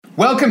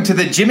Welcome to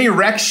the Jimmy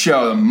Rex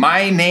Show.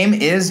 My name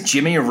is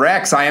Jimmy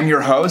Rex. I am your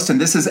host, and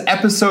this is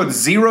episode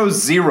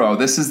 00.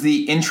 This is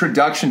the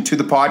introduction to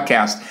the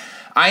podcast.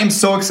 I am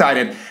so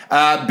excited.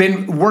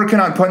 Been working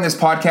on putting this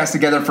podcast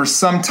together for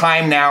some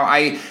time now.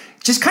 I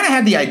just kind of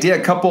had the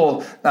idea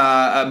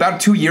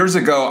about 2 years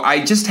ago.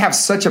 I just have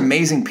such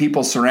amazing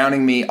people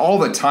surrounding me all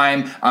the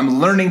time. I'm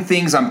learning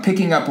things. I'm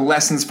picking up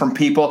lessons from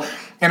people,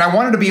 and I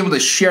wanted to be able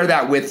to share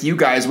that with you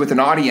guys, with an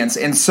audience.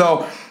 And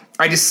so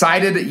I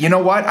decided, you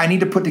know what? I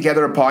need to put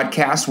together a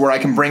podcast where I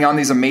can bring on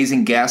these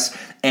amazing guests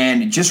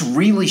and just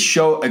really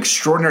show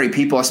extraordinary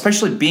people,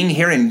 especially being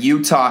here in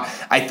Utah.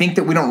 I think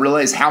that we don't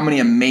realize how many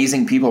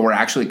amazing people we're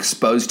actually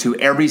exposed to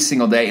every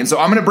single day. And so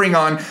I'm going to bring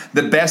on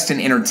the best in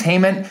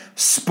entertainment,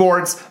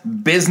 sports,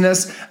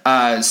 business,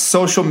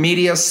 social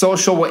media,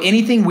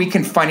 anything we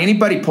can find,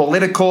 anybody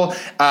political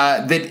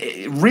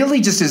that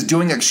really just is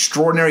doing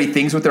extraordinary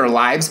things with their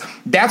lives.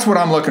 That's what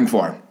I'm looking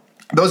for.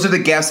 Those are the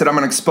guests that I'm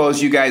going to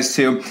expose you guys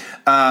to.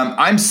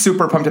 I'm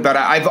super pumped about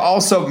it. I've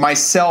also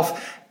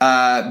myself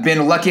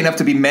been lucky enough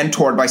to be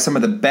mentored by some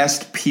of the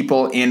best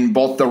people in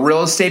both the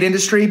real estate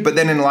industry, but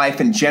then in life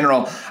in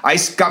general. I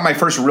got my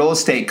first real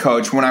estate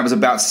coach when I was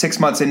about 6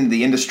 months into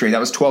the industry.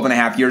 That was 12 and a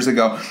half years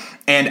ago.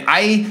 And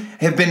I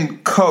have been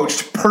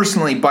coached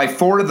personally by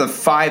 4 of the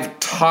 5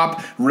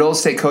 top real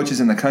estate coaches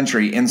in the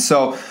country. And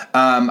so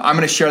I'm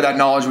going to share that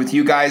knowledge with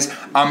you guys.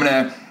 I'm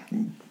going to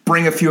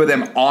bring a few of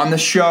them on the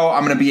show.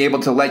 I'm going to be able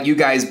to let you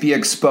guys be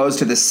exposed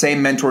to the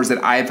same mentors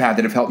that I've had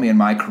that have helped me in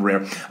my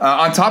career.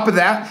 On top of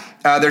that,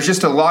 there's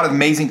just a lot of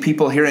amazing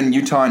people here in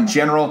Utah in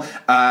general,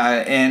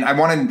 and I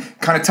want to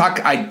kind of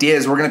talk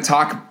ideas. We're going to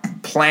talk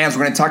plans.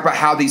 We're going to talk about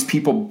how these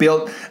people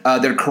built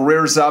their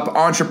careers up,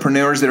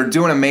 entrepreneurs that are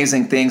doing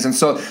amazing things. And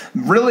so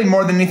really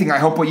more than anything, I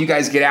hope what you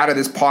guys get out of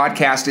this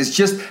podcast is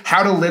just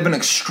how to live an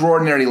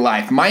extraordinary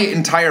life. My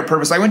entire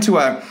purpose, I went to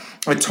a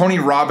Tony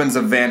Robbins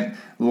event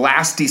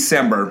last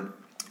December.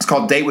 It's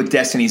called Date with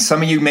Destiny.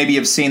 Some of you maybe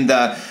have seen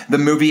the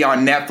movie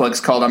on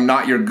Netflix called I'm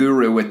Not Your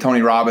Guru with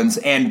Tony Robbins.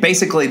 And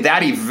basically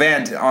that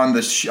event on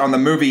the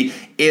movie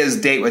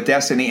is Date with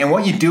Destiny. And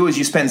what you do is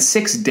you spend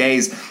 6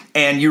 days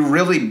and you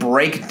really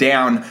break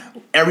down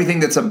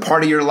everything that's a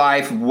part of your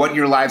life, what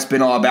your life's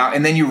been all about,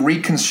 and then you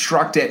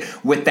reconstruct it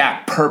with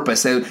that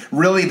purpose. So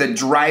really the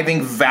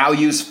driving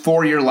values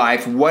for your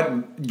life,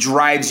 what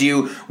drives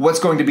you,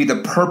 what's going to be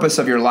the purpose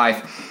of your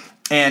life.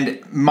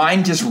 And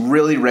mine just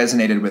really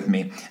resonated with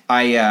me.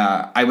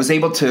 I was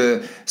able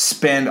to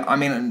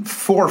spend,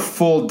 4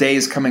 full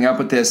days coming up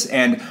with this.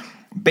 And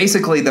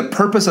basically the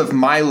purpose of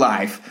my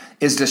life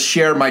is to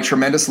share my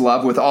tremendous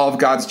love with all of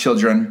God's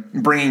children,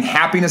 bringing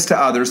happiness to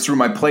others through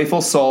my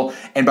playful soul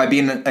and by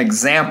being an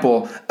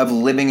example of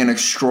living an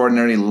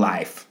extraordinary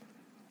life.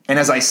 And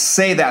as I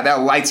say that,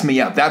 that lights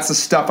me up. That's the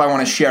stuff I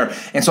want to share.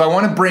 And so I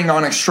want to bring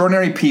on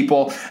extraordinary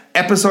people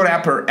episode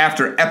after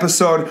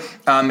episode.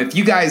 If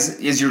you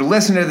guys, as you're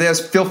listening to this,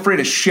 feel free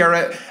to share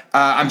it.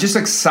 I'm just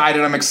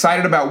excited. I'm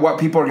excited about what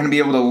people are going to be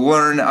able to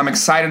learn. I'm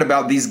excited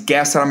about these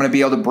guests that I'm going to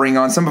be able to bring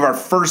on. Some of our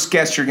first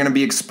guests you're going to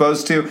be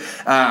exposed to.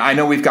 I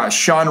know we've got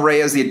Sean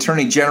Reyes, the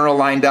Attorney General,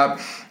 lined up.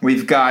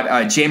 We've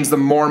got James the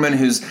Mormon,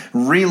 who's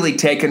really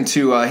taken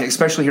to,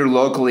 especially here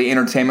locally,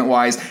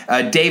 entertainment-wise.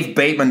 Dave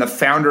Bateman, the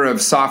founder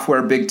of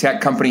software big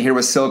tech company here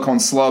with Silicon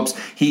Slopes.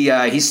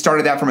 He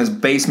started that from his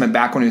basement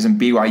back when he was in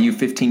BYU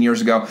 15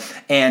 years ago.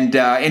 And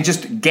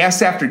just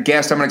guest after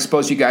guest, I'm going to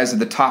expose you guys to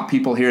the top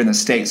people here in the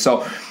state.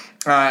 So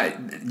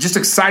just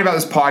excited about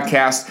this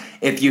podcast.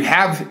 If you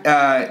have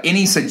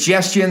any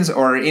suggestions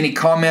or any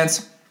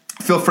comments,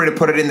 feel free to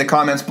put it in the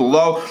comments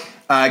below.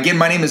 Again,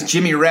 my name is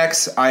Jimmy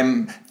Rex.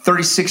 I'm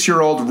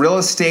 36-year-old real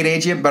estate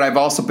agent, but I've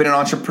also been an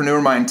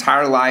entrepreneur my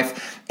entire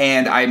life.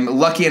 And I'm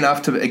lucky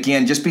enough to,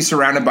 again, just be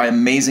surrounded by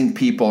amazing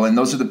people. And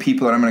those are the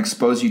people that I'm going to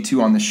expose you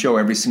to on the show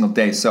every single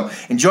day. So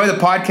enjoy the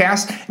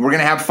podcast. We're going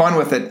to have fun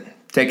with it.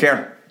 Take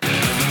care.